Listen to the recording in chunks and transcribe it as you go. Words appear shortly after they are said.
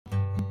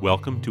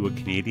Welcome to A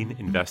Canadian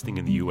Investing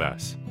in the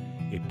U.S.,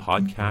 a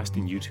podcast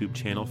and YouTube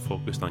channel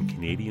focused on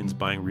Canadians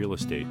buying real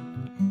estate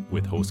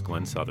with host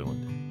Glenn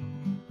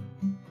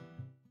Sutherland.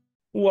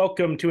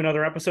 Welcome to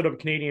another episode of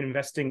Canadian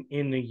Investing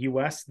in the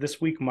U.S. This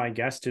week, my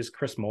guest is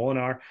Chris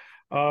Molenaar.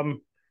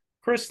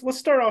 Chris, let's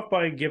start off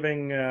by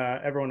giving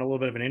everyone a little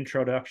bit of an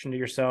introduction to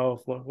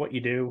yourself, what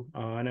you do,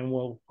 and then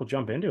we'll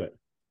jump into it.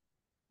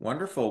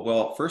 Wonderful.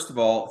 Well, first of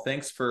all,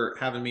 thanks for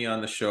having me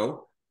on the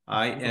show.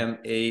 I am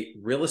a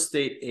real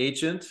estate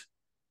agent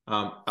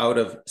out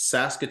of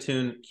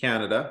Saskatoon,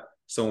 Canada.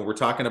 So when we're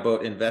talking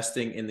about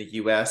investing in the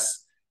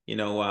U.S.,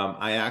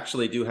 I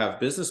actually do have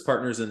business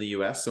partners in the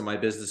U.S. So my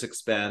business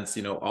expands,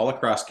 all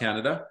across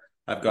Canada.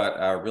 I've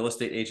got real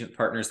estate agent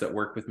partners that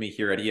work with me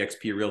here at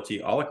eXp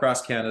Realty all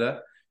across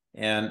Canada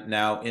and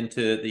now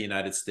into the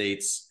United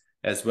States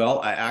as well.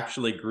 I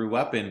actually grew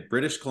up in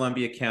British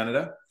Columbia,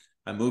 Canada.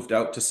 I moved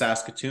out to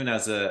Saskatoon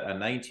as a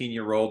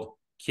 19-year-old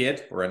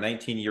kid, or a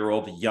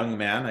 19-year-old young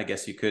man, I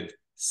guess you could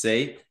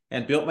say,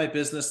 and built my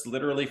business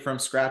literally from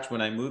scratch. When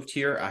I moved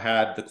here, I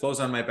had the clothes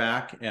on my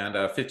back and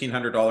a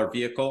 $1,500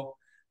 vehicle,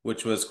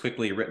 which was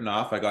quickly written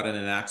off. I got in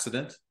an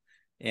accident,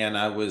 and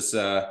I was,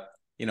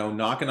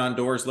 knocking on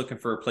doors looking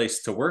for a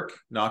place to work,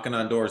 knocking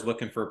on doors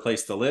looking for a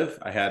place to live.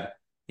 I had,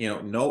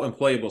 no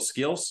employable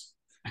skills,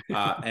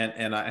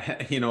 and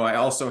I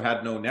also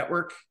had no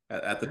network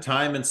at the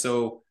time, and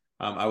so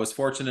I was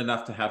fortunate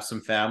enough to have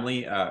some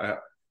family.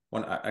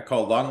 One I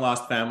call a long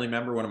lost family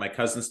member. One of my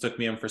cousins took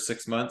me in for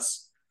 6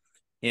 months,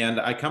 and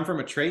I come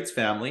from a trades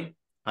family.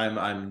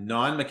 I'm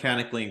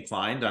non-mechanically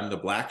inclined. I'm the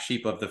black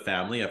sheep of the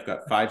family. I've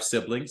got 5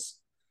 siblings.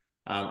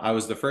 I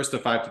was the first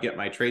of 5 to get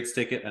my trades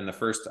ticket, and I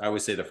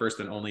always say the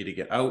first and only to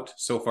get out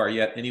so far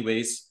yet,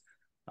 anyways,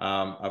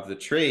 of the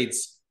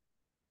trades.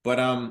 But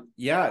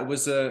it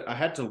was I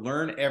had to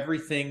learn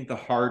everything the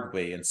hard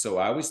way, and so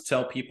I always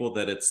tell people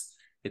that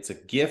it's a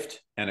gift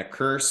and a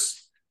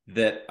curse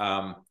that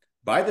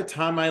by the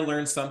time I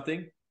learn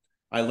something,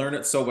 I learn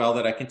it so well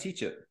that I can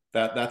teach it.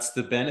 That's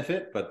the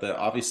benefit, but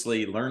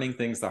obviously learning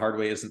things the hard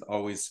way isn't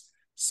always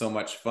so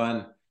much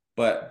fun.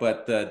 But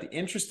the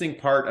interesting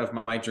part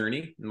of my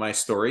journey, my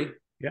story,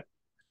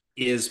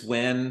 is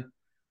when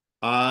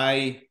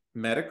I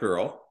met a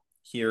girl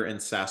here in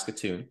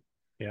Saskatoon.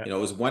 Yeah. It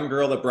was one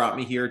girl that brought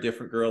me here, a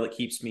different girl that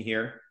keeps me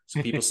here.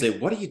 So people say,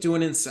 "What are you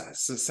doing in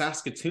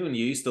Saskatoon?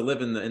 You used to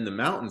live in the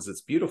mountains. It's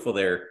beautiful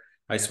there."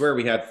 I swear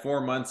we had 4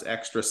 months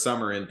extra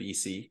summer in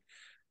BC,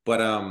 but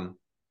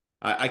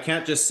I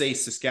can't just say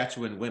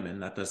Saskatchewan women.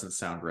 That doesn't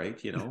sound right,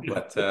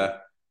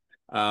 But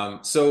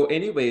so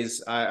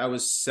anyways, I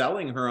was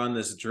selling her on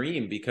this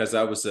dream because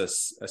I was a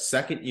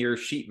second year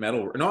sheet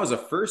metal. No, I was a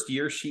first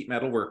year sheet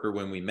metal worker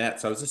when we met.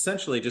 So I was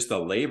essentially just a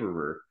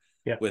laborer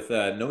with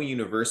no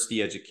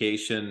university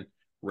education,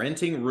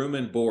 renting room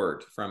and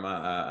board from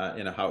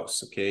in a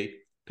house. Okay,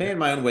 paying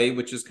my own way,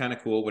 which is kind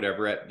of cool.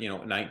 Whatever, at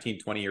 19,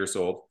 20 years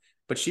old.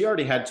 But she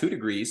already had 2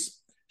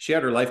 degrees. She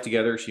had her life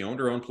together. She owned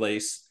her own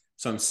place.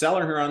 So I'm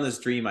selling her on this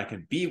dream. I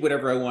can be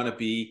whatever I want to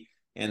be.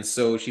 And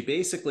so she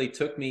basically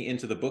took me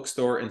into the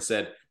bookstore and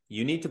said,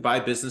 "You need to buy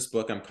a business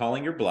book. I'm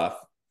calling your bluff.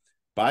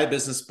 Buy a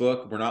business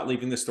book. We're not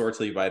leaving the store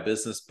till you buy a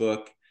business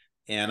book."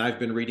 And I've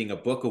been reading a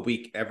book a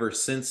week ever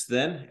since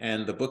then.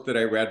 And the book that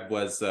I read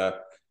was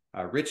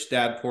Rich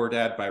Dad, Poor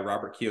Dad by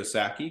Robert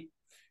Kiyosaki.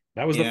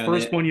 That was the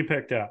first one you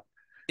picked up.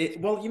 It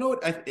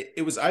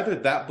was either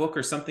that book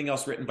or something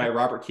else written by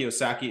Robert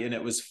Kiyosaki, and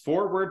it was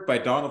Forward by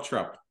Donald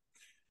Trump.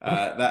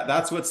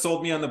 That's what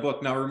sold me on the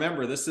book. Now,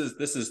 remember, this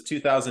is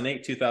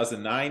 2008,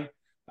 2009.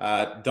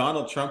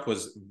 Donald Trump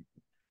was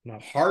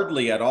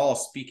hardly at all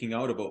speaking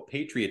out about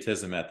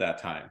patriotism at that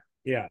time.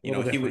 Yeah,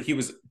 he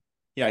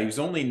was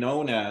only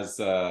known as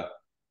the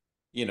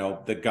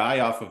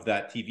guy off of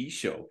that TV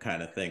show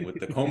kind of thing with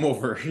the comb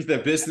over, the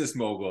business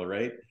mogul,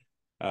 right?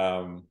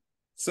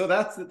 So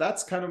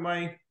that's kind of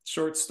my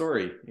short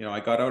story. I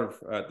got out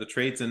of the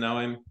trades, and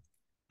now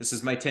this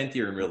is my 10th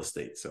year in real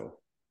estate. So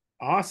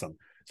awesome.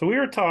 So we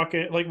were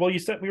talking, you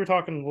said we were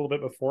talking a little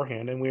bit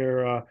beforehand, and we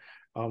were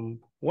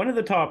one of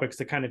the topics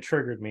that kind of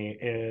triggered me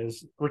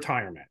is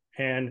retirement,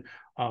 and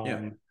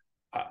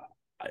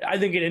I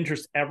think it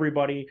interests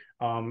everybody.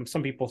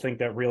 Some people think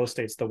that real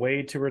estate's the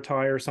way to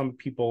retire. Some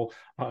people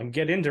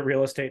get into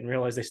real estate and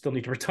realize they still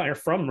need to retire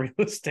from real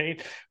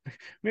estate.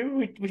 Maybe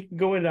we can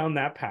go down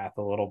that path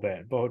a little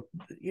bit, but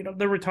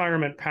the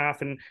retirement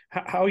path and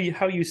how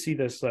you see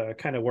this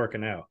kind of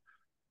working out.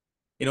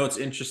 It's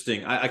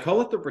interesting. I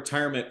call it the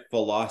retirement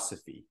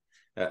philosophy,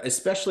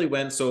 especially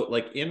when,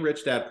 in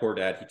Rich Dad, Poor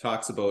Dad, he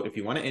talks about if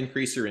you want to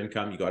increase your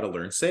income, you got to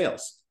learn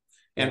sales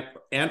and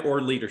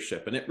or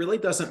leadership. And it really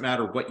doesn't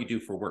matter what you do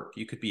for work.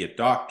 You could be a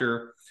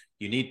doctor.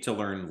 You need to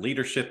learn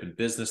leadership and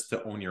business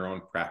to own your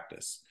own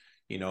practice.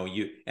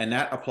 And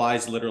that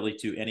applies literally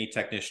to any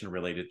technician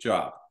related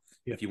job.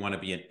 Yeah. If you want to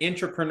be an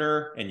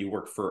entrepreneur and you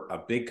work for a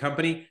big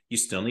company, you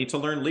still need to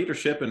learn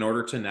leadership in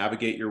order to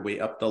navigate your way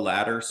up the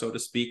ladder, so to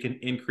speak, and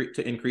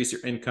increase your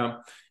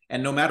income.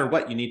 And no matter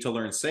what, you need to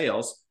learn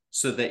sales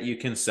so that you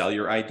can sell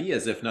your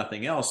ideas, if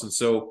nothing else. And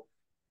so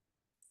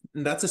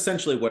And that's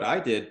essentially what I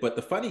did. But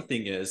the funny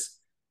thing is,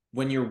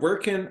 when you're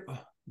working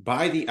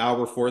by the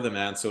hour for the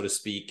man, so to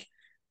speak,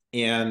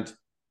 and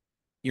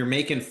you're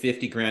making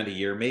 50 grand a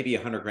year, maybe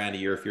 100 grand a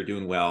year if you're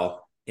doing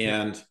well,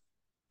 and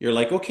you're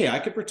like, okay, I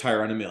could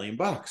retire on $1 million.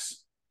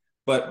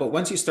 But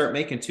once you start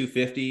making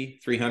 250,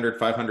 300,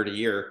 500 a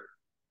year,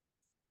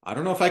 I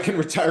don't know if I can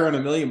retire on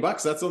 $1 million.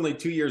 That's only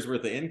 2 years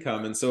worth of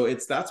income. And so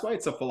that's why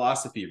it's a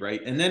philosophy,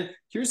 right? And then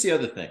here's the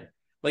other thing.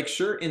 Like,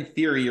 sure, in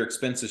theory, your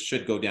expenses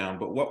should go down,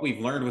 but what we've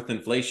learned with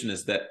inflation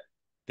is that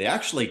they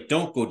actually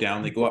don't go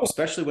down. They go up,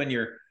 especially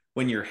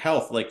when your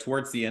health, like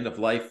towards the end of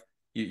life,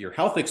 your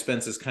health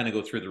expenses kind of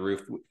go through the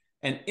roof.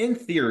 And in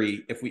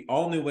theory, if we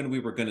all knew when we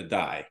were going to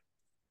die,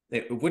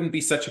 it wouldn't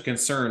be such a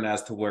concern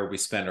as to where we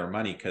spend our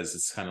money, because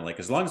it's kind of like,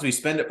 as long as we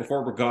spend it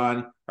before we're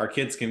gone, our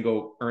kids can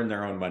go earn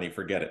their own money.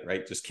 Forget it,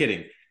 right? Just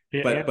kidding.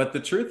 But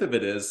the truth of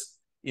it is,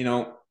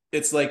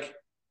 it's like,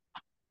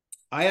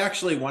 I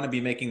actually want to be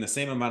making the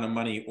same amount of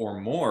money or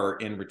more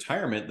in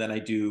retirement than I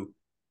do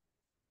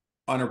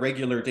on a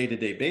regular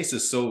day-to-day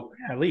basis. So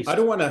at least I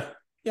don't want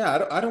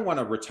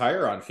to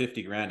retire on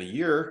 50 grand a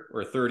year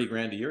or 30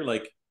 grand a year.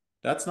 Like,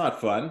 that's not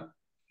fun.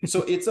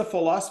 So it's a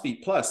philosophy.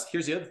 Plus,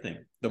 here's the other thing.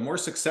 The more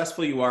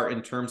successful you are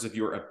in terms of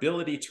your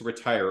ability to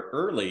retire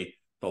early,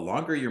 the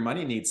longer your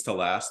money needs to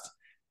last.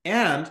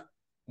 And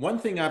one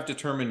thing I've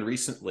determined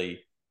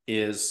recently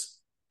is,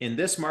 in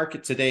this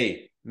market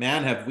today,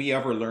 man, have we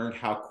ever learned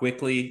how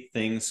quickly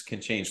things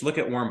can change. Look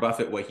at Warren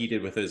Buffett, what he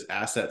did with his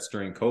assets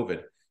during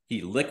COVID.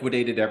 He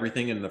liquidated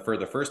everything, and for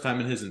the first time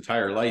in his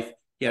entire life,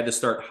 he had to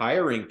start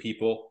hiring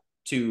people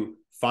to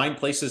find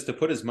places to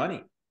put his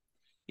money.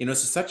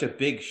 It's such a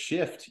big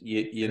shift,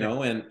 you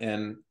know,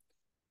 and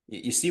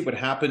you see what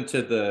happened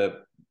to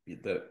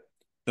the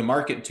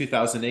market in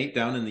 2008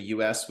 down in the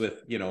US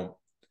with,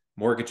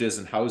 mortgages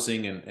and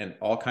housing and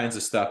all kinds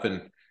of stuff.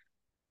 And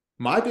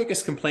my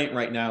biggest complaint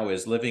right now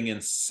is, living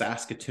in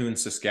Saskatoon,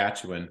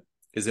 Saskatchewan,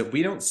 is that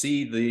we don't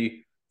see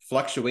the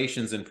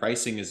fluctuations in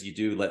pricing as you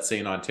do, let's say,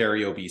 in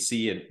Ontario,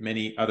 BC, and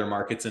many other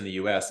markets in the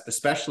US,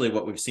 especially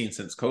what we've seen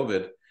since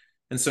COVID.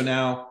 And so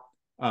now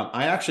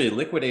I actually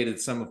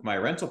liquidated some of my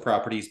rental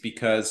properties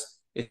because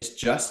it's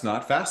just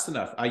not fast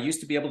enough. I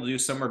used to be able to do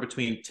somewhere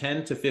between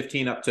 10 to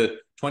 15 up to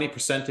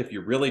 20% if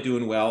you're really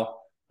doing well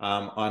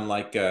on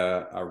like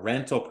a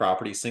rental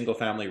property, single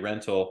family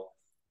rental.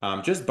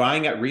 Just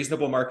buying at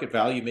reasonable market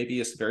value,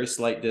 maybe a very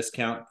slight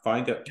discount,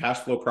 find a cash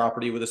flow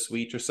property with a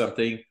suite or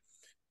something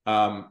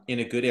in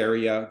a good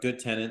area, good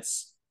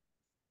tenants,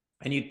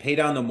 and you'd pay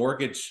down the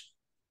mortgage,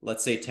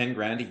 let's say 10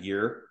 grand a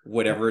year,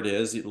 whatever it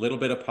is, a little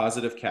bit of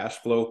positive cash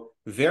flow,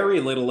 very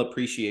little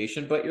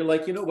appreciation, but you're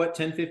like, you know what,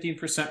 10,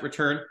 15%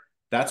 return,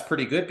 that's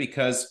pretty good,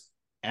 because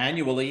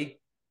annually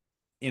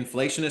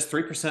inflation is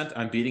 3%.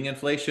 I'm beating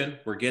inflation.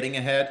 We're getting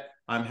ahead.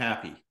 I'm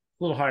happy. A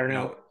little higher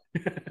now.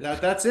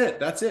 That's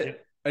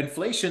it.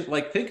 Inflation,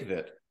 like, think of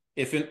it.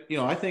 If it,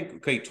 I think,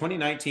 okay,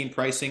 2019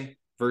 pricing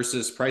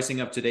versus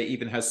pricing up today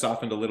even has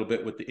softened a little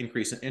bit with the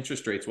increase in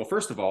interest rates. Well,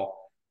 first of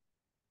all,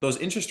 those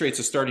interest rates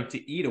are starting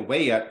to eat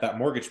away at that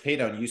mortgage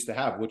paydown you used to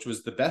have, which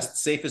was the best,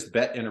 safest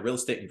bet in a real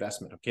estate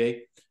investment.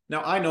 Okay.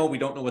 Now, I know we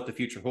don't know what the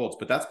future holds,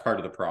 but that's part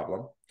of the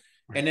problem.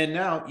 And then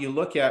now you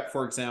look at,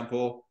 for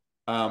example,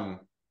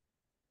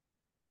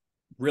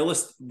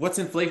 what's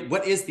inflation?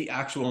 What is the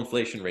actual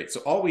inflation rate? So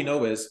all we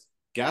know is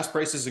gas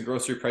prices and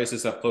grocery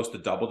prices have close to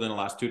doubled in the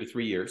last 2 to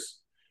 3 years.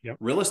 Yep.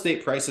 Real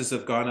estate prices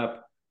have gone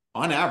up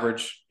on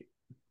average.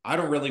 I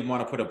don't really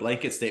want to put a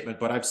blanket statement,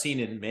 but I've seen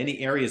in many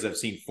areas, I've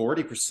seen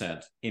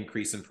 40%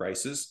 increase in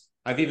prices.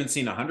 I've even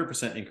seen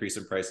 100% increase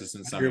in prices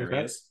in some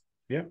areas.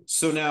 Yeah.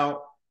 So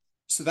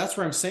that's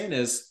where I'm saying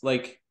is,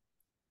 like,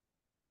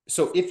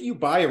 so if you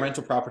buy a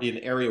rental property in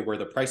an area where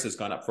the price has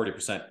gone up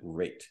 40%,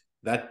 great.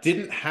 That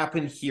didn't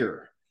happen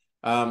here.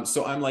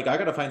 So I'm like, I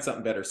got to find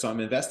something better. So I'm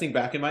investing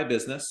back in my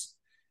business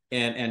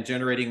and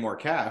generating more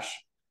cash.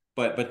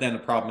 But then the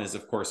problem is,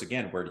 of course,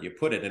 again, where do you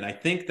put it? And I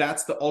think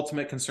that's the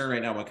ultimate concern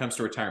right now when it comes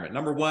to retirement.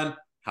 Number one,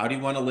 how do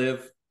you want to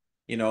live?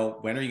 When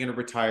are you going to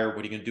retire? What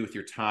are you going to do with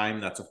your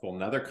time? That's a whole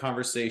nother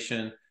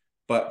conversation.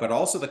 But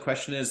also the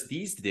question is,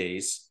 these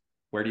days,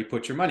 where do you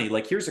put your money?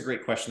 Like, here's a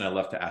great question I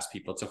love to ask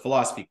people. It's a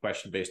philosophy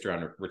question based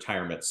around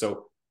retirement.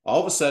 So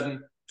all of a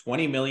sudden,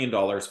 $20 million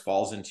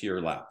falls into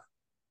your lap.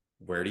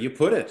 Where do you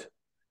put it?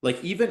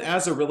 Like, even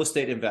as a real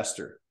estate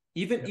investor,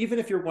 even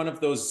if you're one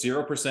of those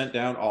 0%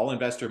 down, all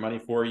investor money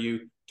for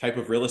you type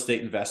of real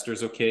estate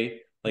investors, okay,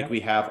 like we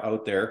have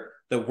out there,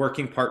 the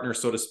working partner,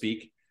 so to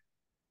speak,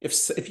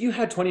 if you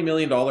had $20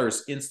 million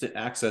instant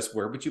access,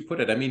 where would you put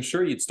it? I mean,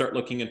 sure, you'd start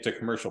looking into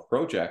commercial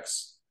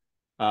projects.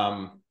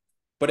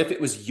 But if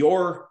it was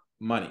your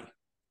money,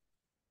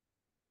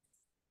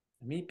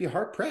 I mean, you'd be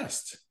hard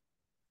pressed,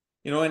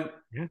 and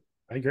yeah,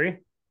 I agree.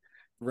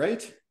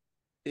 Right.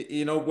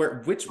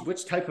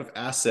 Which type of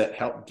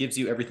asset gives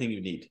you everything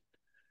you need?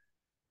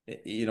 Are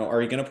you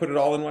going to put it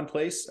all in one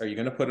place? Are you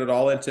going to put it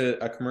all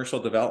into a commercial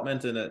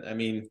development? And I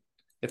mean,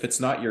 if it's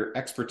not your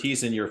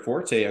expertise in your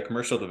forte, a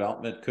commercial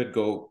development could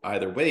go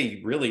either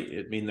way. Really,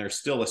 I mean, there's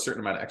still a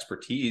certain amount of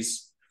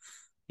expertise,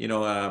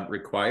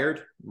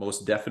 required,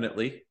 most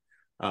definitely.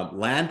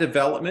 Land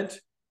development,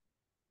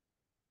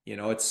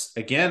 it's,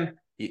 again,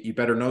 you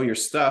better know your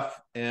stuff.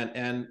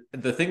 And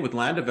the thing with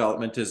land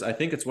development is, I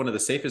think it's one of the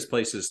safest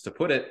places to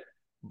put it,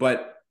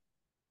 but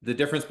the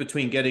difference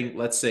between getting,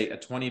 let's say, a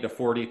 20 to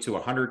 40 to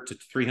 100 to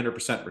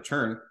 300%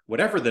 return,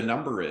 whatever the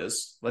number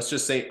is, let's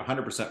just say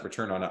 100%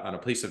 return on a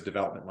piece of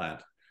development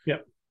land.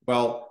 Yep.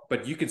 Well,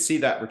 but you could see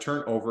that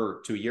return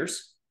over 2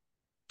 years,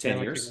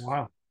 10 years,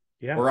 wow,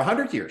 yeah, or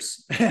 100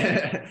 years.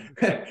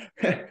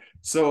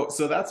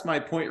 So that's my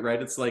point,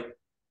 right? It's like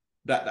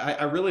that.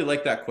 I really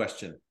like that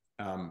question.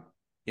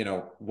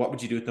 What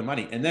would you do with the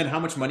money? And then how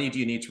much money do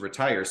you need to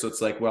retire? So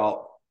it's like,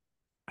 well,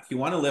 if you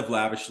want to live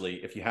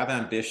lavishly, if you have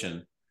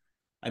ambition,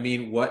 I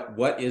mean,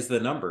 what is the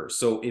number?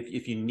 So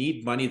if you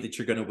need money that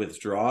you're going to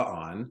withdraw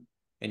on,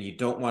 and you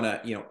don't want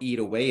to, eat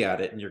away at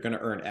it, and you're going to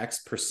earn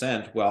X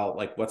percent, well,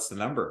 like, what's the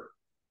number?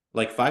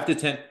 Like 5 to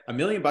 10, $1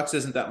 million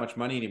isn't that much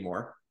money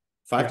anymore.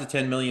 5 to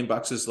 10 million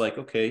bucks is like,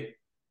 okay,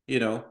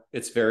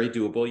 it's very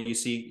doable. You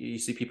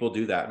see people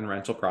do that in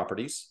rental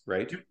properties,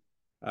 right?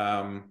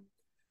 But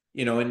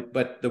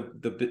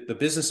the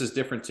business is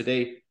different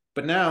today.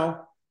 But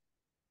now,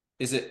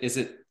 is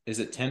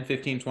it 10,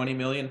 15, 20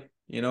 million?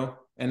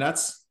 And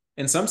that's,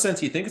 in some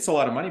sense, you think it's a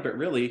lot of money, but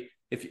really,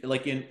 if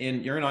like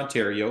you're in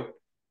Ontario,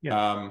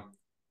 how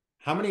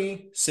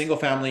many single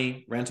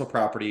family rental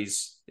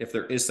properties, if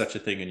there is such a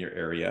thing in your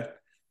area,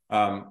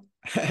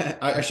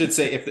 I should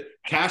say,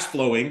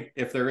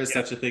 if there is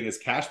such a thing as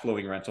cash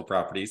flowing rental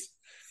properties,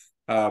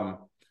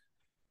 how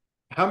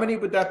many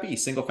would that be?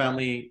 Single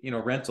family,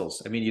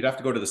 rentals. I mean, you'd have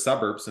to go to the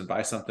suburbs and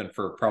buy something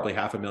for probably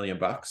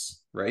 $500,000,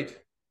 right?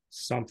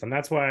 Something.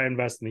 That's why I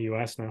invest in the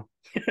US now.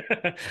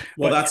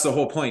 Well, that's the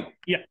whole point.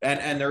 Yeah.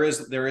 And there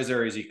is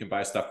areas you can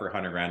buy stuff for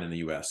 $100,000 in the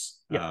US.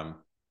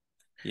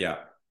 Yeah.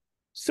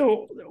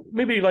 So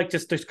maybe like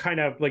just to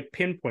kind of like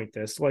pinpoint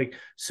this, like,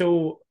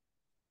 so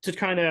to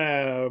kind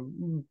of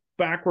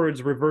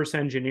backwards reverse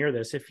engineer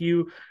this, if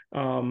you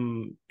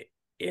am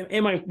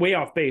I way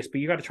off base, but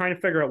you got to try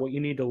and figure out what you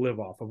need to live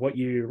off of, what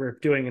you're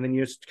doing, and then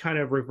you just kind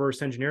of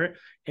reverse engineer it.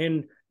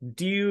 And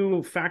do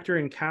you factor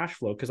in cash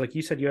flow? Because like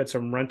you said, you had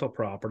some rental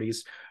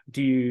properties.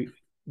 Do you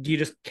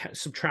just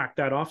subtract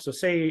that off? So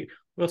say,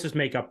 let's just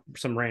make up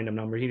some random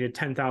number. You did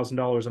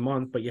 $10,000 a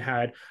month, but you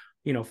had,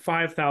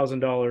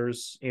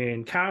 $5,000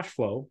 in cash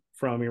flow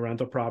from your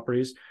rental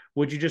properties.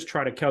 Would you just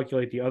try to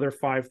calculate the other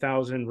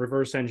 5,000,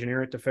 reverse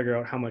engineer it to figure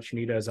out how much you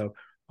need as a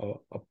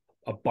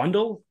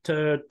bundle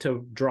to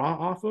draw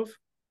off of?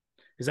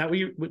 Is that where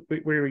you're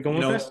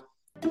going with this?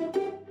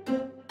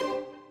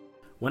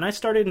 When I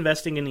started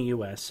investing in the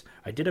US,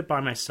 I did it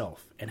by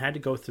myself and had to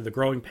go through the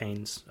growing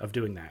pains of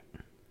doing that.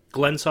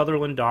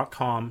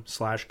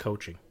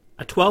 GlennSutherland.com/coaching.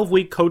 A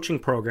 12-week coaching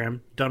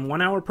program done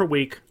 1 hour per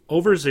week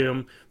over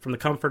Zoom from the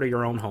comfort of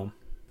your own home.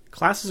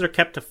 Classes are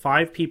kept to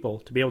 5 people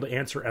to be able to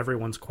answer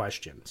everyone's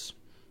questions.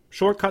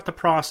 Shortcut the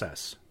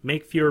process.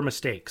 Make fewer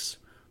mistakes.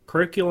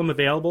 Curriculum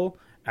available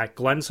at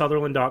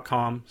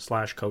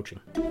GlennSutherland.com/coaching.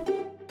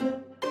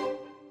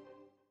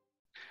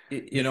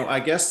 I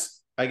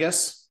guess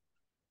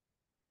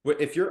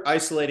if you're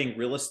isolating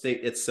real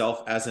estate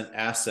itself as an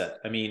asset,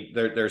 I mean,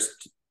 there's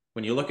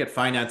when you look at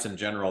finance in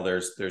general,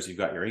 there's you've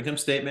got your income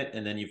statement,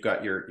 and then you've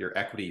got your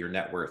equity, your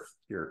net worth,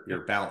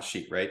 your balance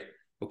sheet, right?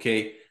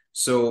 Okay,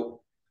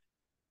 so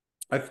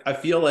I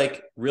feel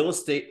like real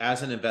estate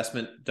as an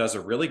investment does a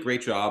really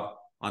great job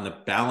on the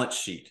balance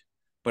sheet,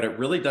 but it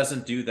really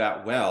doesn't do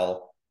that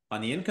well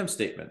on the income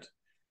statement.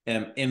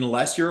 And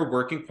unless you're a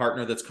working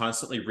partner that's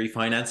constantly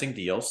refinancing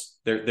deals,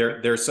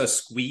 there's a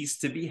squeeze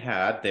to be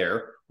had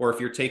there. Or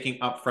if you're taking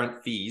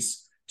upfront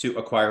fees to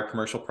acquire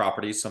commercial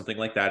properties, something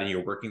like that, and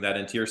you're working that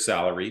into your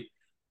salary,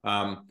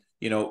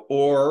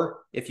 or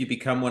if you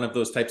become one of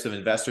those types of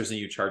investors and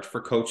you charge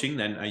for coaching,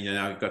 then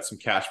now you've got some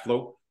cash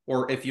flow.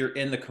 Or if you're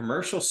in the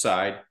commercial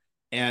side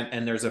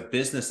and there's a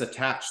business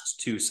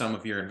attached to some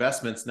of your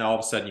investments, now all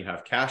of a sudden you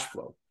have cash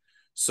flow.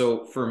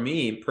 So for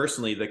me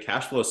personally, the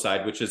cash flow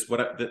side, which is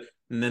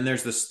and then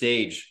there's the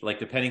stage, like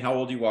depending how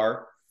old you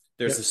are,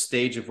 there's a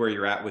stage of where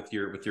you're at with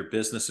your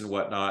business and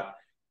whatnot.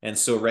 And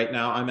so right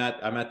now I'm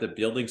at the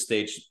building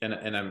stage, and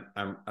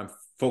I'm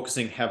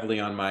focusing heavily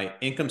on my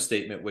income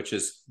statement, which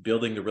is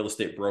building the real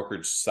estate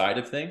brokerage side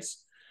of things.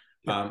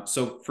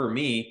 So for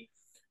me,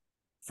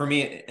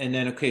 and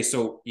then, okay,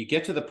 so you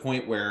get to the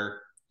point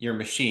where your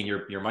machine,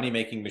 your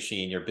money-making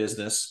machine, your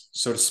business,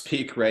 so to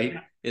speak, right,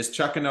 is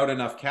chucking out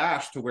enough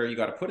cash to where you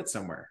got to put it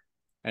somewhere.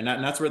 And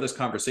that's where this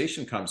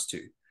conversation comes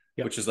to,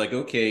 which is like,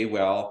 okay,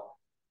 well,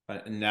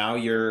 now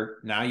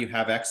you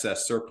have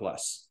excess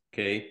surplus.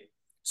 Okay.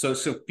 So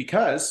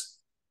because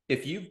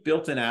if you've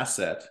built an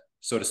asset,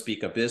 so to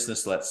speak, a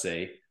business, let's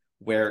say,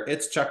 where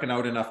it's chucking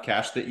out enough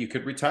cash that you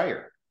could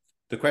retire,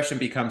 the question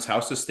becomes, how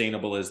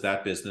sustainable is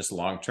that business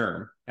long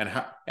term? And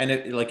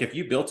if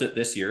you built it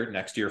this year,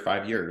 next year,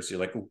 5 years, you're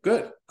like, oh,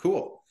 good,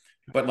 cool.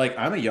 But like,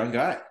 I'm a young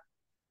guy.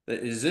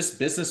 Is this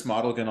business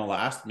model going to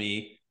last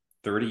me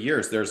 30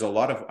 years? There's a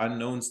lot of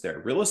unknowns there.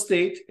 Real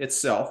estate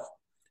itself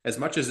as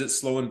much as it's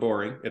slow and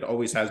boring, it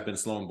always has been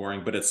slow and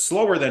boring, but it's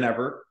slower than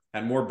ever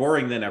and more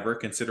boring than ever,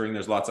 considering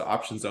there's lots of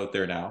options out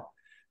there now.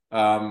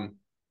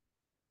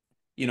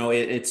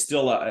 It's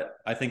still,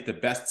 I think, the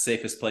best,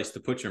 safest place to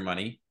put your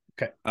money.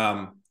 Okay.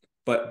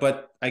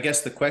 But I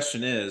guess the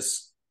question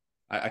is,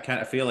 I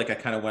kind of feel like I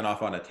kind of went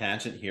off on a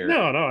tangent here.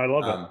 No, I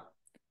love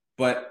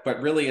it.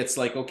 But really, it's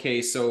like,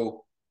 okay,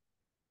 so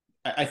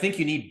I think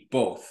you need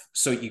both.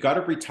 So you got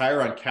to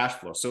retire on cash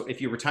flow. So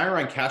if you retire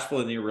on cash flow,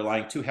 then you're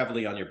relying too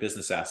heavily on your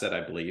business asset,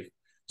 I believe.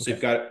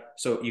 So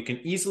so you can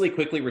easily,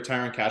 quickly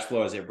retire on cash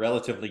flow as a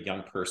relatively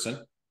young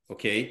person.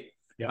 Okay.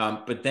 Yeah.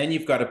 But then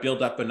you've got to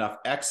build up enough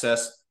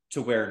excess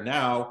to where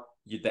now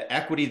the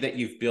equity that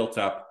you've built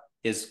up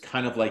is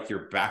kind of like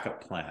your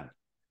backup plan.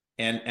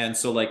 And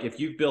so like if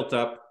you've built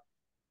up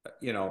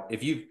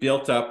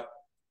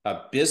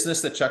a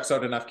business that chucks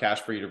out enough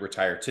cash for you to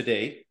retire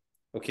today,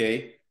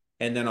 okay,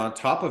 and then on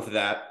top of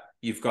that,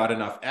 you've got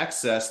enough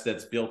excess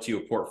that's built you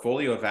a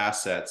portfolio of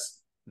assets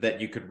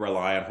that you could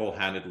rely on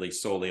whole-handedly,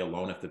 solely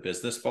alone if the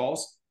business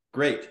falls,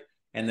 great.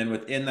 And then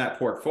within that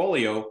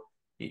portfolio,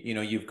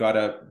 you've got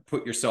to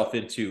put yourself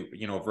into,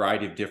 a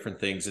variety of different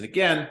things. And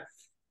again,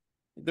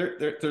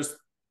 there's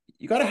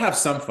you got to have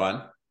some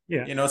fun.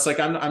 Yeah. It's like,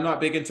 I'm not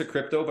big into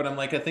crypto, but I'm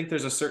like, I think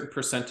there's a certain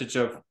percentage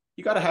of,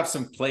 you got to have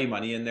some play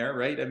money in there,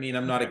 right? I mean,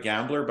 I'm not a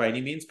gambler by any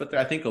means, but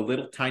I think a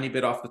little tiny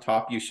bit off the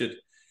top, you should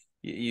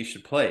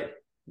play.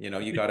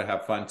 You got to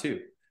have fun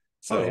too.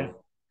 So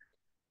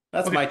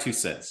that's my 2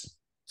 cents.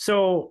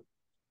 So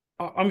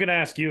I'm going to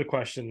ask you a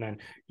question then.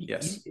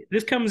 Yes.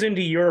 This comes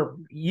into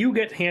you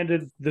get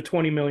handed the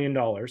 $20 million,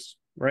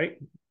 right?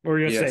 Or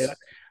you're going to say that.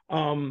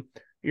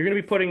 You're going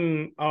to be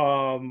putting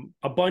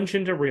a bunch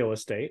into real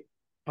estate.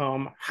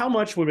 How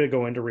much would it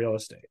go into real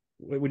estate?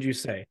 What would you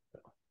say?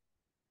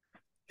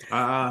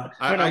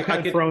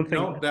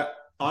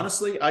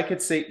 Honestly, I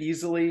could say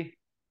easily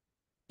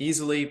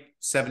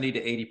 70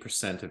 to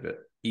 80% of it,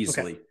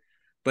 easily. Okay.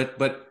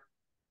 But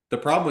the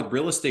problem with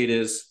real estate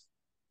is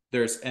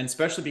and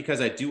especially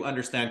because I do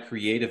understand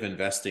creative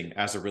investing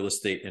as a real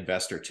estate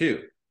investor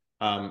too.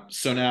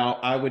 So now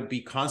I would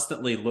be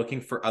constantly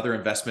looking for other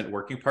investment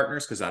working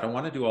partners because I don't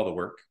want to do all the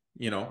work,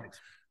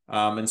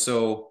 and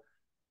so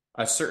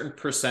a certain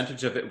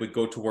percentage of it would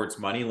go towards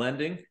money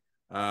lending,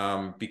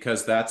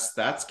 because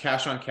that's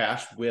cash on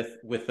cash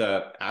with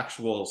a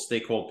actual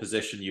stakeholder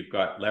position. You've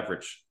got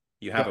leverage.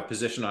 You have a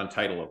position on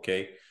title,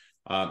 okay,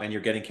 and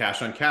you're getting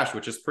cash on cash,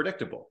 which is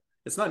predictable.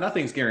 It's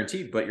nothing's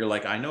guaranteed, but you're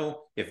like, I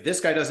know if this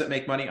guy doesn't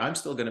make money, I'm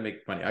still going to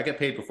make money. I get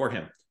paid before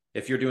him.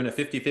 If you're doing a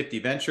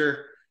 50-50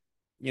 venture,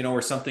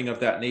 or something of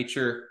that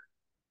nature,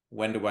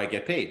 when do I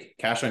get paid?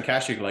 Cash on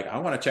cash, you're like, I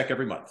want to check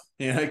every month.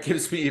 It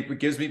gives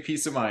me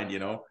peace of mind,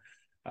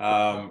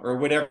 or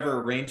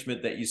whatever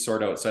arrangement that you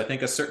sort out. So I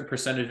think a certain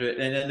percentage of it,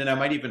 and then I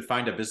might even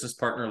find a business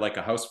partner like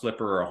a house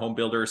flipper or a home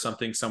builder or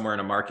something somewhere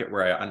in a market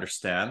where I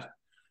understand,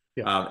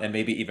 and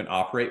maybe even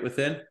operate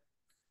within.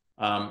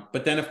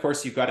 But then, of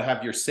course, you've got to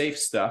have your safe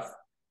stuff.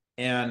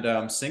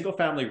 And single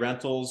family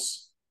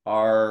rentals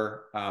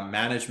are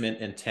management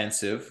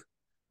intensive.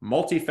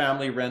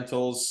 Multifamily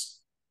rentals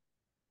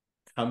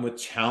come with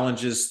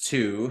challenges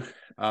too.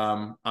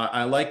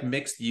 I like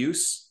mixed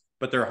use,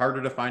 but they're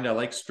harder to find. I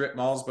like strip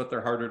malls, but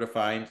they're harder to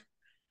find.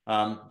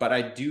 But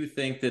I do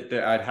think that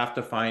I'd have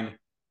to find,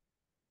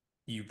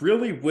 you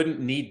really wouldn't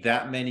need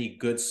that many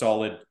good,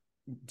 solid,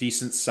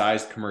 decent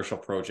sized commercial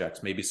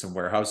projects, maybe some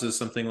warehouses,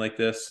 something like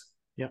this.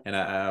 Yeah.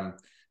 And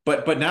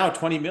but now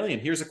 20 million.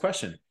 Here's a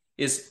question: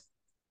 Is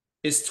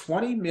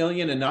 20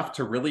 million enough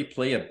to really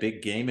play a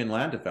big game in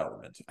land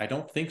development? I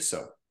don't think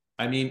so.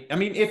 I mean,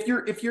 if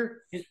you're,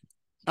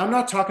 I'm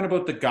not talking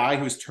about the guy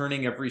who's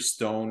turning every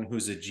stone,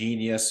 who's a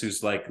genius,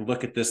 who's like,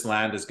 look at this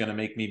land is going to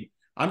make me.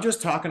 I'm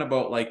just talking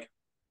about like,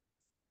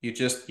 you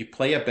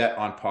play a bet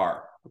on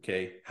par.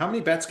 Okay, how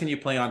many bets can you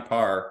play on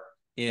par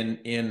in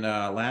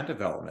land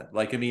development?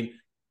 Like, I mean,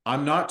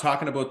 I'm not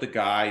talking about the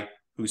guy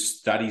who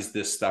studies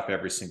this stuff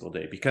every single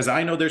day, because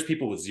I know there's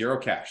people with zero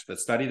cash that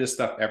study this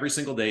stuff every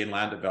single day in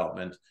land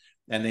development,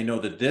 and they know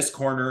that this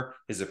corner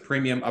is a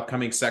premium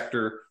upcoming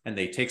sector, and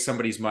they take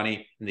somebody's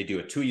money and they do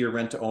a 2-year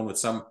rent to own with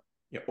some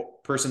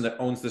person that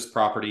owns this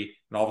property,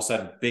 and all of a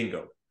sudden,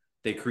 bingo,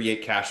 they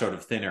create cash out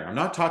of thin air. I'm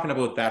not talking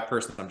about that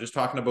person. I'm just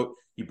talking about,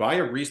 you buy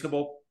a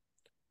reasonable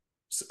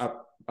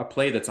a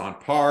play that's on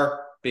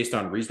par based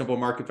on reasonable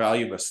market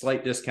value, a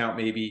slight discount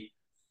maybe.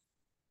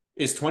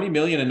 Is 20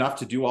 million enough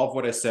to do all of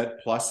what I said,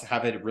 plus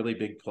have a really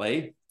big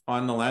play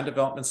on the land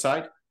development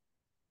side?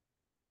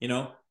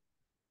 You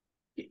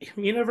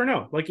never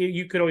know. Like,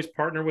 you could always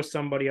partner with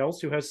somebody else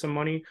who has some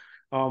money.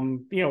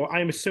 I'm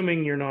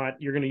assuming you're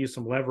going to use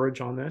some leverage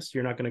on this.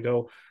 You're not going to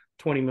go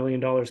 $20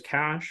 million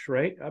cash,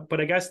 right? But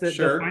I guess that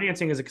the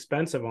financing is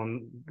expensive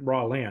on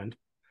raw land.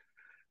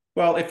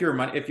 Well, if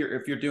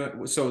you're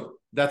doing, so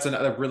that's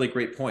another really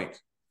great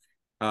point.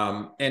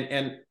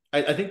 And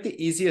I think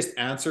the easiest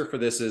answer for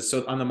this is,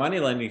 so on the money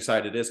lending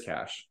side, it is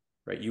cash,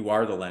 right? You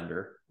are the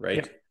lender,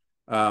 right?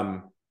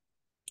 Yep.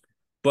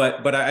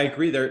 But I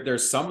agree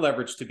there's some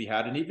leverage to be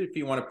had. And even if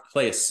you want to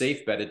play a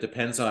safe bet, it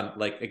depends on,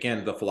 like,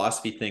 again, the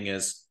philosophy thing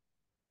is,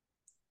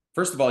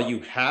 first of all,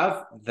 you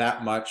have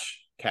that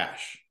much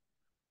cash.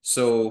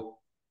 So,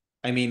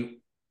 I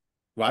mean,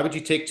 why would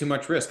you take too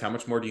much risk? How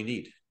much more do you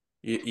need?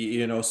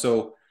 You know,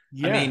 so,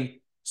 I mean,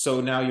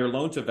 so now your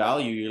loan to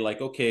value, you're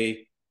like,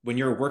 okay, when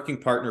you're a working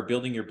partner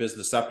building your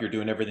business up, you're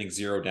doing everything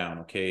zero down.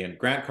 Okay. And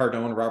Grant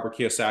Cardone, Robert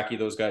Kiyosaki,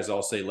 those guys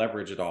all say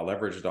leverage it all,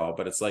 leverage it all.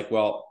 But it's like,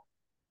 well,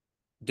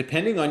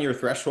 depending on your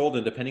threshold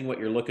and depending what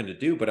you're looking to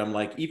do. But I'm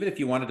like, even if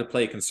you wanted to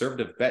play a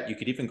conservative bet, you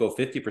could even go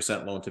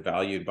 50% loan to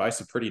value and buy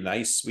some pretty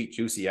nice, sweet,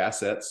 juicy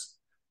assets.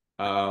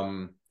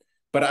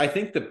 But I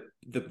think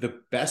the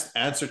best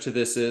answer to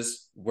this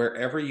is,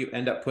 wherever you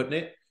end up putting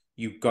it,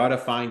 you've got to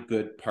find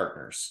good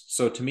partners.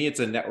 So to me, it's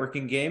a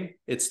networking game.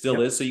 It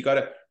still is. So you got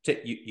to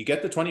you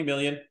get the 20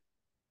 million,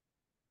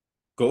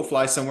 go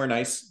fly somewhere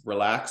nice,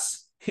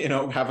 relax, you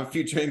know, have a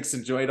few drinks,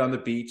 enjoy it on the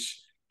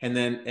beach, and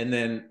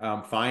then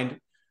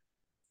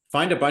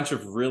find a bunch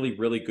of really,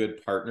 really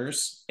good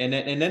partners. And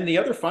then the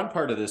other fun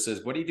part of this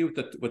is, what do you do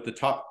with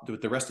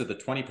the rest of the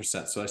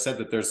 20%? So I said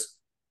that there's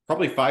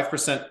probably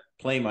 5%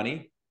 play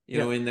money, you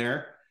know, in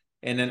there.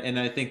 And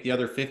I think the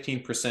other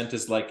 15%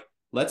 is like,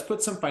 let's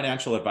put some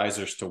financial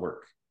advisors to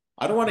work.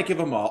 I don't want to give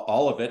them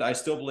all of it. I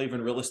still believe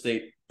in real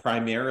estate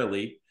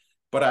primarily,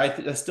 but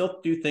I still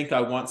do think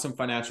I want some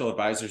financial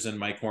advisors in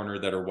my corner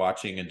that are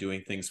watching and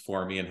doing things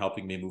for me and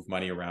helping me move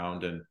money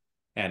around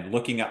and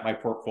looking at my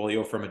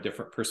portfolio from a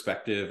different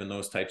perspective and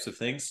those types of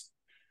things.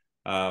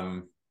 So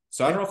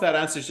I don't know if that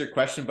answers your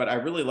question, but I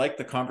really like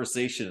the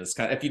conversation. It's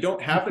kind of, if you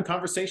don't have the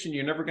conversation,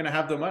 you're never going to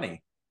have the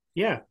money.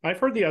 Yeah. I've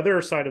heard the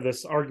other side of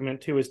this argument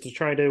too, is to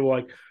try to,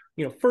 like,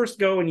 you know, first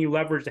go and you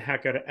leverage the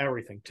heck out of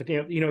everything.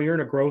 To, you know, you're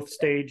in a growth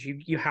stage,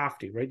 you have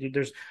to, right?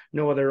 There's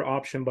no other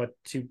option but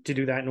to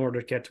do that in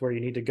order to get to where you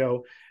need to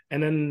go.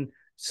 And then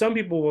some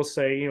people will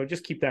say, you know,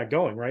 just keep that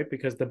going, right?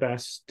 Because the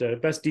best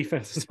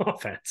defense is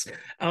offense.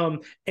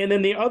 And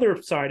then the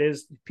other side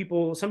is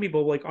some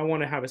people like, I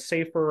want to have a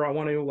safer, I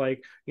want to,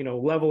 like, you know,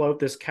 level out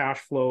this cash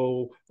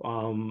flow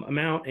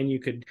amount. And you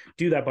could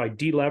do that by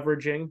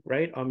deleveraging,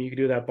 right? You could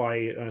do that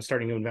by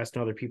starting to invest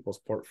in other people's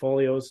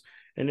portfolios.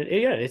 And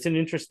it's an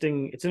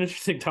interesting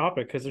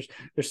topic, because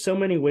there's so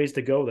many ways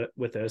to go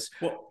with this.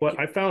 Well, but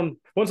I found,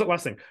 one's the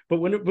last thing, but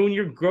when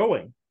you're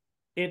growing,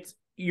 it's,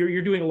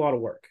 you're doing a lot of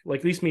work. Like,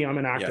 at least me, I'm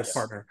an active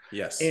partner.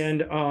 Yes.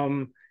 And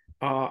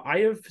I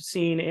have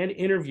seen and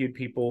interviewed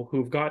people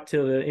who've got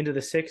into the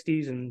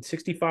 60s and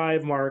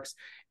 65 marks,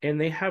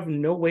 and they have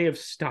no way of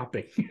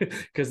stopping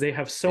because they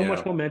have so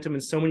much momentum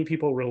and so many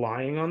people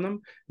relying on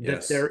them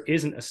that there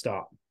isn't a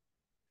stop.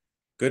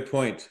 Good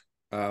point.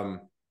 And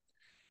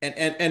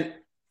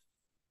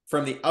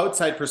from the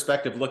outside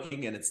perspective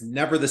looking, and it's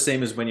never the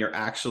same as when you're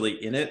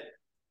actually in it.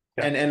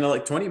 And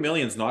like 20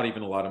 million is not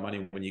even a lot of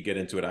money when you get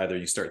into it either.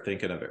 You start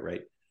thinking of it,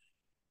 right?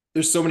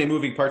 There's so many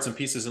moving parts and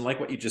pieces. And like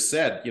what you just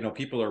said, you know,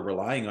 people are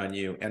relying on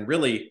you. And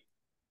really,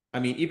 I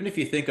mean, even if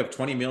you think of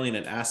 20 million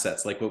in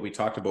assets, like what we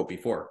talked about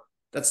before,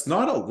 that's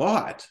not a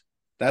lot.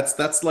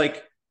 That's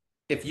like,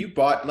 if you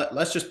bought,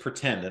 let's just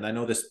pretend, and I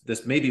know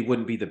this maybe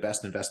wouldn't be the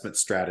best investment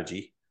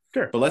strategy,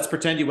 sure, but let's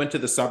pretend you went to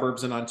the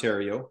suburbs in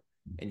Ontario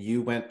and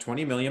you went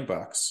 20 million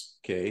bucks,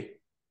 okay?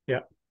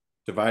 Yeah.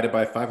 Divided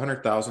by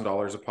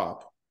 $500,000 a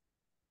pop.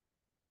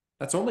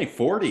 That's only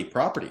 40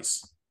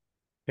 properties.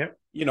 Yep.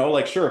 You know,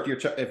 like, sure, if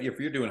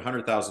you're doing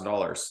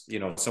 $100,000, you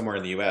know, somewhere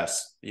in the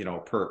US, you know,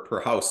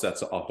 per house,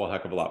 that's a whole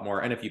heck of a lot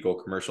more. And if you go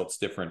commercial, it's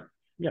different.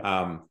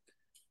 Yeah.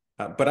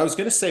 But I was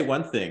going to say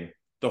one thing,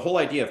 the whole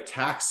idea of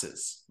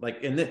taxes,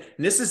 like, and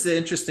this is the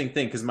interesting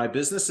thing, because my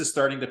business is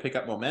starting to pick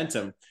up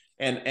momentum.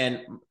 And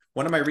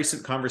one of my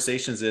recent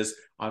conversations is,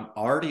 I'm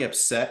already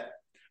upset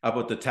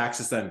about the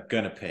taxes that I'm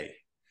going to pay.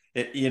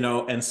 You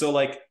know, and so,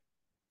 like,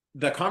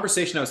 the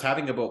conversation I was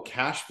having about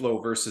cash flow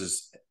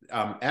versus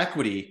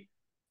equity,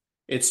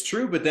 it's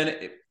true, but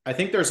then I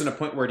think there's a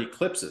point where it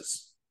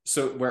eclipses.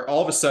 So where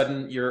all of a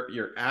sudden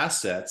your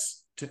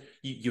assets,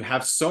 you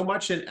have so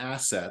much in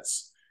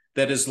assets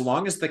that as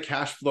long as the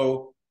cash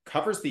flow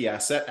covers the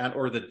asset and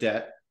or the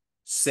debt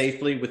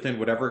safely within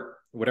whatever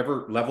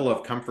level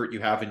of comfort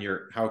you have in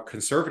how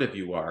conservative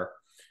you are,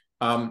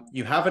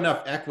 you have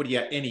enough equity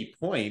at any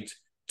point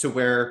to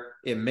where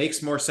it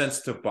makes more sense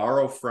to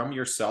borrow from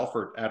yourself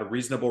or at a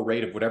reasonable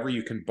rate of whatever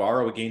you can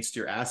borrow against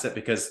your asset,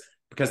 because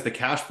the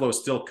cash flow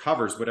still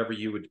covers whatever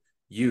you would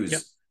use.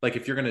 Yep. Like,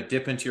 if you're going to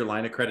dip into your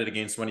line of credit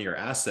against one of your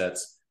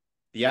assets,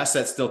 the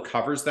asset still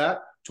covers that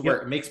to where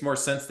it makes more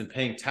sense than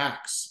paying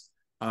tax.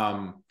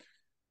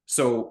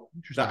 So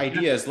the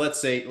idea is, let's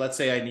say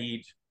I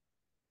need,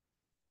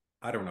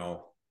 I don't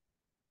know,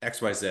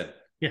 XYZ,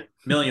 $1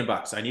 million.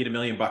 I need $1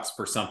 million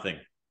for something,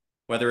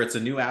 whether it's a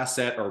new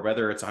asset or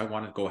whether it's, I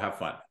want to go have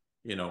fun,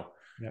 you know,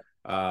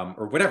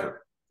 or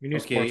whatever. Your new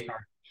sports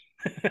car.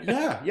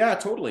 yeah,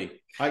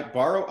 totally.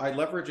 I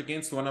leverage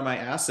against one of my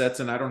assets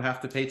and I don't have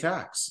to pay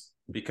tax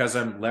because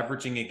I'm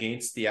leveraging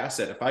against the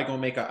asset. If I go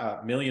make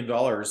 $1 million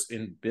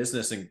in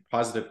business and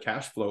positive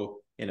cash flow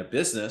in a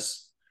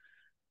business,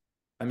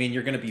 I mean,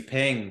 you're going to be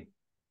paying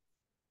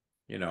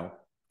you know,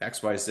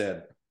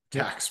 XYZ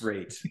tax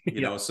rate,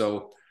 you know,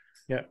 so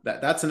yeah,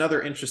 that's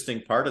another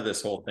interesting part of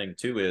this whole thing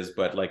too is,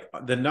 but like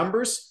the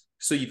numbers,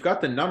 so you've got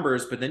the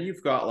numbers, but then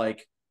you've got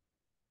like,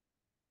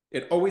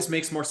 it always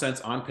makes more sense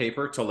on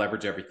paper to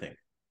leverage everything.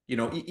 You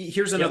know,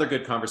 here's another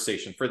good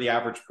conversation for the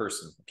average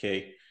person.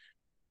 Okay.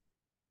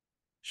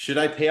 Should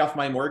I pay off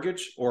my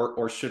mortgage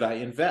or should I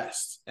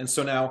invest? And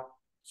so now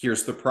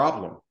here's the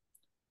problem.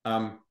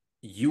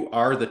 You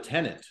are the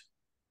tenant.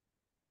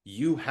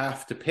 You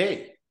have to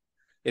pay.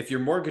 If your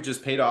mortgage is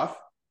paid off,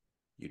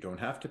 you don't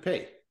have to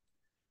pay.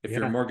 If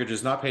your mortgage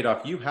is not paid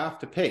off, you have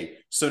to pay.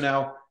 So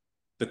now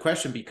the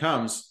question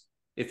becomes,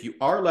 if you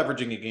are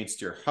leveraging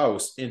against your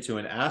house into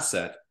an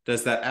asset,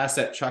 does that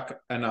asset chuck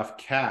enough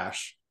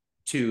cash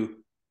to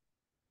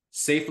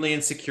safely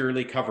and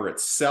securely cover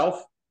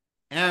itself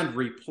and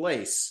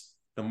replace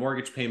the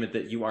mortgage payment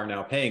that you are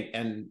now paying?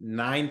 And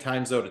 9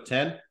 times out of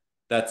 10,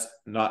 that's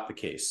not the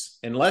case.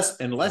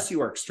 Unless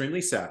you are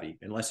extremely savvy,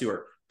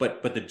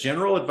 but the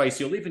general advice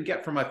you'll even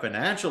get from a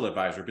financial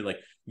advisor be like,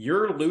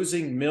 you're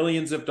losing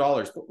millions of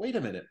dollars. But wait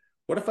a minute,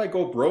 what if I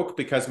go broke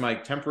because my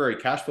temporary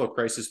cash flow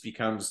crisis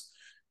becomes,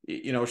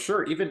 you know,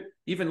 sure,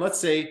 even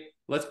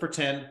let's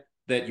pretend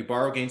that you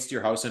borrow against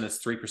your house and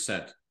it's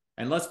 3%.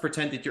 And let's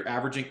pretend that you're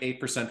averaging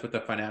 8% with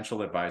a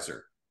financial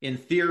advisor. In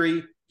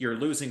theory, you're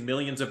losing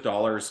millions of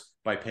dollars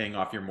by paying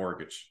off your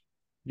mortgage.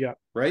 Yeah.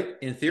 Right?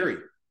 In theory.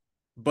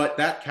 But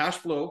that cash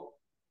flow,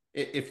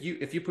 if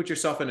you put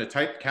yourself in a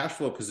tight cash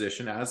flow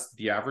position as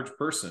the average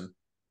person,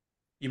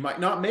 you might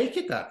not make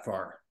it that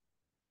far.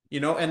 You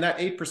know, and that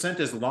 8%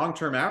 is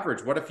long-term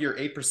average. What if your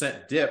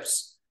 8%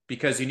 dips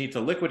because you need to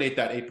liquidate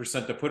that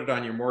 8% to put it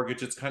on your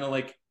mortgage? It's kind of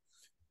like,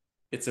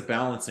 it's a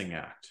balancing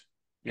act.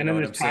 And then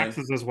there's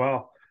taxes as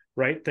well,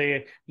 right?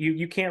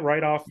 You can't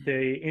write off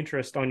the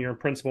interest on your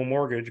principal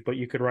mortgage, but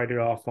you could write it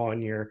off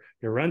on your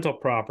rental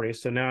property.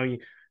 So now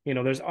you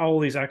know, there's all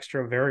these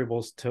extra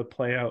variables to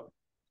play out.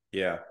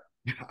 Yeah.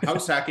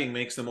 House hacking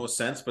makes the most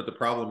sense, but the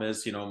problem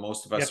is, you know,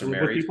 most of us are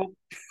married.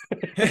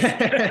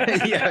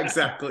 Yeah,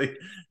 exactly.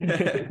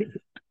 Yeah.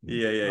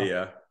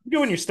 Good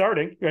when you're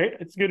starting, right?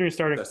 It's good when you're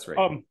starting. That's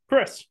right.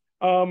 Chris,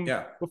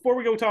 yeah. Before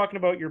we go talking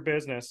about your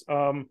business,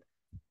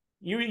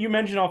 you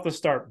mentioned off the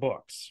start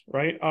books,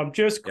 right?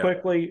 Just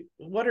quickly,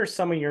 what are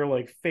some of your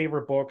like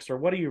favorite books, or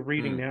what are you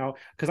reading now?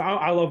 Because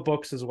I love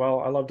books as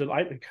well. I love to.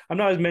 I'm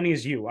not as many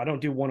as you. I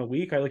don't do one a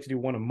week. I like to do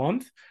one a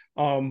month.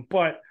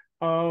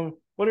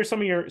 What are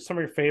some of your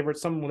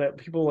favorites? Some that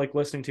people like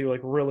listening to, like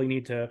really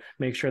need to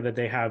make sure that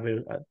they have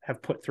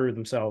put through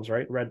themselves,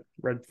 right?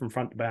 Read from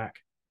front to back.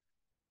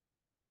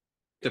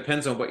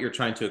 Depends on what you're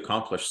trying to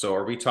accomplish. So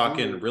are we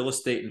talking real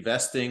estate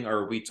investing,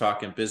 or are we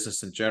talking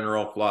business in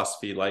general,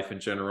 philosophy, life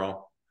in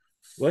general?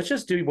 Let's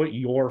just do what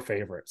your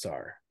favorites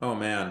are. Oh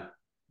man.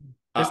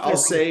 I'll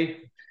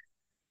say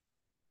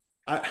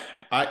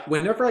I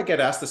whenever I get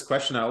asked this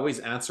question, I always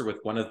answer with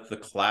one of the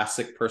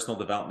classic personal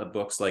development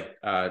books, like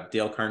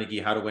Dale Carnegie,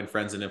 How to Win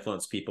Friends and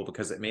Influence People,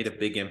 because it made a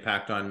big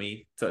impact on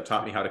me. It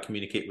taught me how to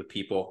communicate with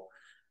people.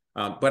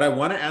 But I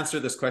want to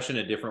answer this question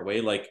a different way.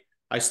 Like,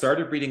 I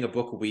started reading a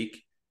book a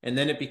week, and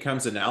then it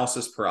becomes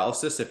analysis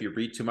paralysis if you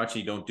read too much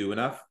and you don't do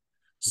enough.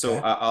 So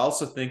I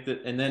also think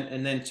that, and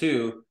then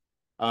too,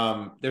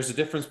 there's a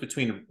difference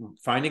between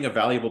finding a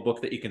valuable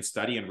book that you can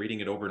study and reading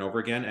it over and over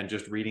again, and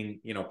just reading,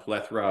 you know,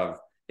 plethora of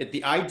it.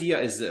 The idea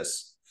is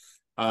this: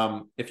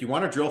 if you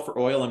want to drill for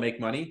oil and make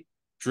money,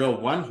 drill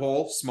one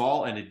hole,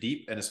 small and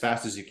deep, and as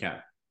fast as you can.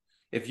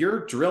 If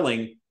you're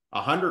drilling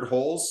 100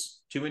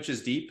 holes 2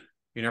 inches deep,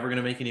 you're never going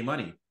to make any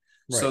money.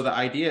 Right. So the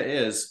idea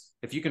is,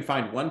 if you can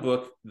find one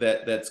book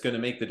that's going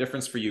to make the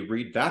difference for you,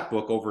 read that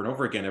book over and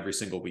over again every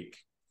single week,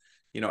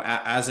 you know,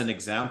 as an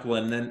example.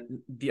 And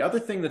then the other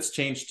thing that's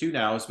changed too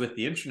now is with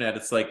the internet.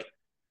 It's like,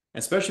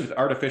 especially with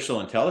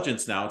artificial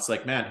intelligence now, it's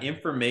like, man,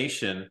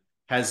 information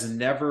has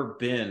never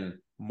been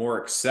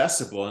more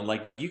accessible. And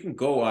like, you can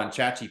go on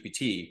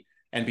ChatGPT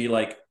and be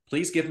like,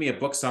 please give me a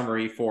book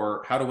summary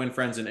for How to Win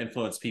Friends and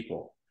Influence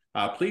People.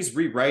 Please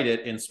rewrite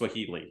it in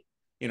Swahili.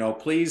 You know,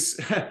 please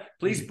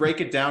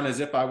break it down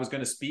as if I was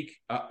going to speak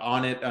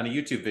on it on a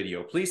YouTube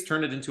video. Please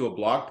turn it into a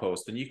blog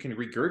post, and you can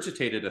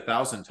regurgitate it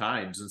 1,000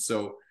 times. And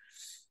so,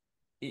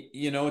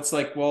 you know, it's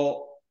like,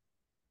 well,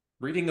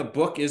 reading a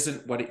book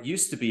isn't what it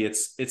used to be.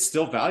 It's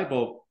still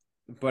valuable,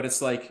 but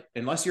it's like,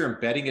 unless you're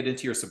embedding it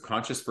into your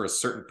subconscious for a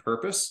certain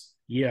purpose,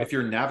 if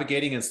you're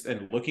navigating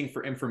and looking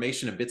for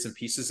information in bits and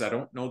pieces, I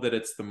don't know that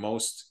it's the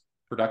most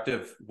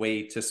productive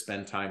way to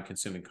spend time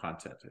consuming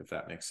content, if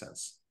that makes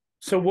sense.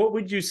 So what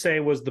would you say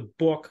was the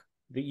book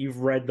that you've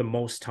read the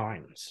most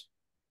times?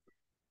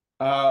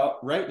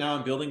 Right now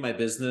I'm building my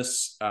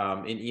business in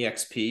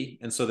EXP.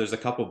 And so there's a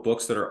couple of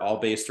books that are all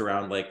based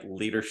around like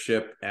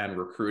leadership and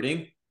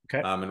recruiting.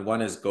 Okay. And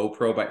one is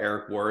GoPro by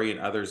Eric Worre, and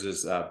others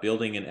is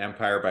Building an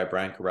Empire by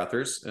Brian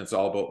Carruthers. And it's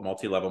all about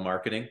multi-level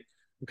marketing.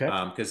 Okay.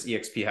 Because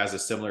EXP has a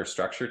similar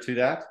structure to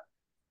that.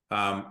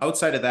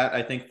 Outside of that,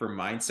 I think for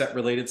mindset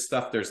related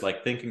stuff, there's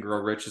like Think and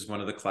Grow Rich is one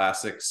of the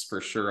classics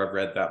for sure. I've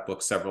read that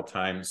book several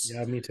times.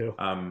 Yeah, me too.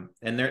 And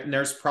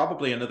there's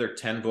probably another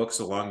 10 books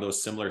along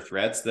those similar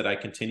threads that I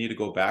continue to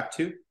go back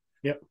to.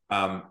 Yep.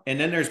 And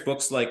then there's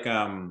books like,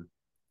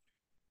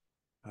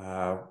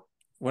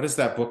 what is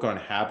that book on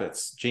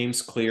habits?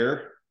 James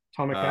Clear.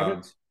 Atomic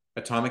Habits.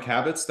 Atomic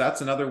Habits.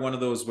 That's another one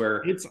of those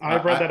where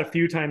I've read that a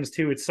few times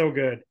too. It's so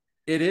good.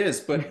 It is,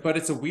 but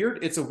it's a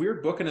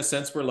weird book in a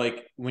sense where,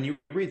 like, when you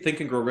read Think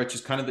and Grow Rich,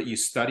 it's kind of that you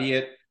study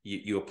it,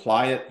 you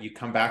apply it, you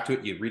come back to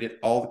it, you read it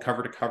all the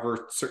cover to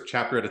cover,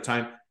 chapter at a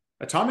time.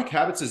 Atomic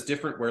Habits is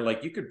different, where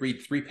like you could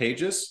read 3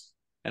 pages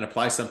and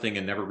apply something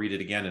and never read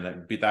it again,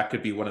 and that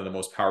could be one of the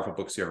most powerful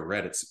books you ever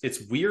read.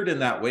 It's weird in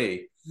that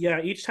way.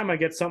 Yeah, each time I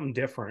get something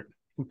different,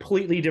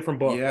 completely different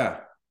book. Yeah,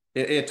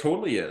 it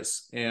totally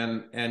is,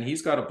 and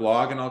he's got a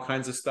blog and all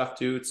kinds of stuff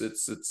too.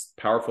 It's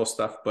powerful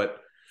stuff, but.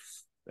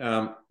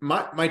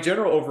 My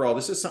general overall,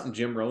 this is something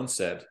Jim Rohn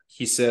said.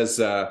 He says,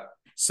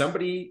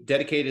 somebody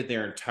dedicated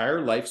their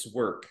entire life's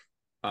work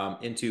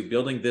into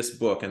building this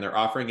book, and they're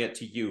offering it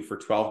to you for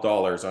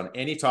 $12 on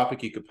any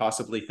topic you could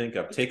possibly think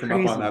of. Take them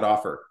up on that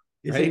offer.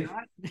 Right?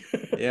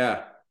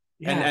 Yeah.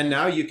 And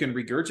now you can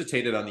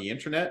regurgitate it on the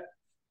internet,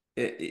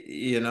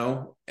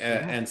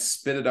 and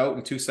spit it out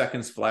in 2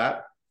 seconds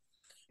flat.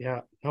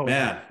 Yeah. Oh,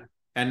 man.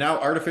 And now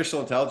artificial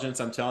intelligence,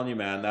 I'm telling you,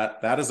 man,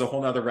 that is a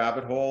whole nother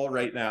rabbit hole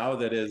right now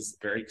that is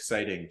very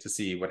exciting to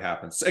see what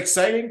happens.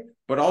 Exciting,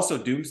 but also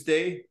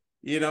doomsday,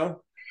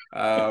 so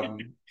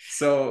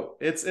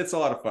it's a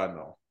lot of fun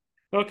though.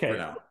 Okay. For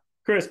now.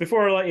 Chris,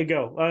 before I let you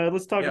go,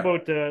 let's talk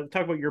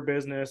about your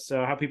business,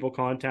 how people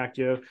contact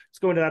you. Let's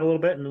go into that a little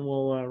bit and then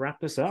we'll wrap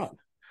this up.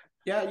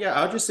 Yeah.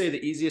 I'll just say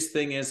the easiest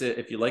thing is,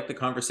 if you like the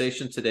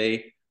conversation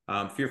today,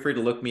 feel free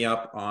to look me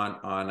up on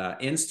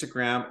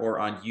Instagram or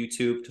on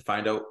YouTube to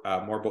find out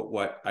more about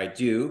what I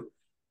do.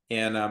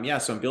 And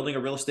so I'm building a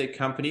real estate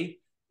company,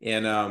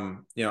 and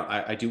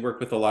I do work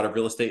with a lot of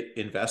real estate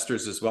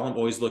investors as well. I'm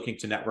always looking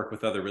to network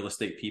with other real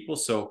estate people.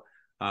 So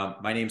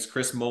my name's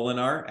Chris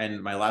Molenaar,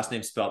 and my last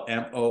name's spelled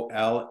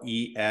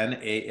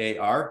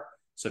Molenaar.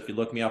 So if you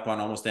look me up on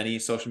almost any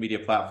social media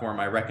platform,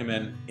 I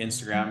recommend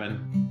Instagram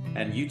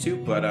and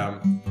YouTube. But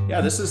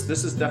this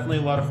is definitely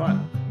a lot of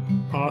fun.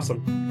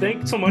 Awesome.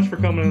 Thanks so much for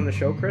coming on the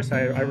show, Chris.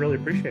 I really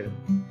appreciate it.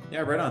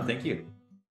 Yeah, right on. Thank you.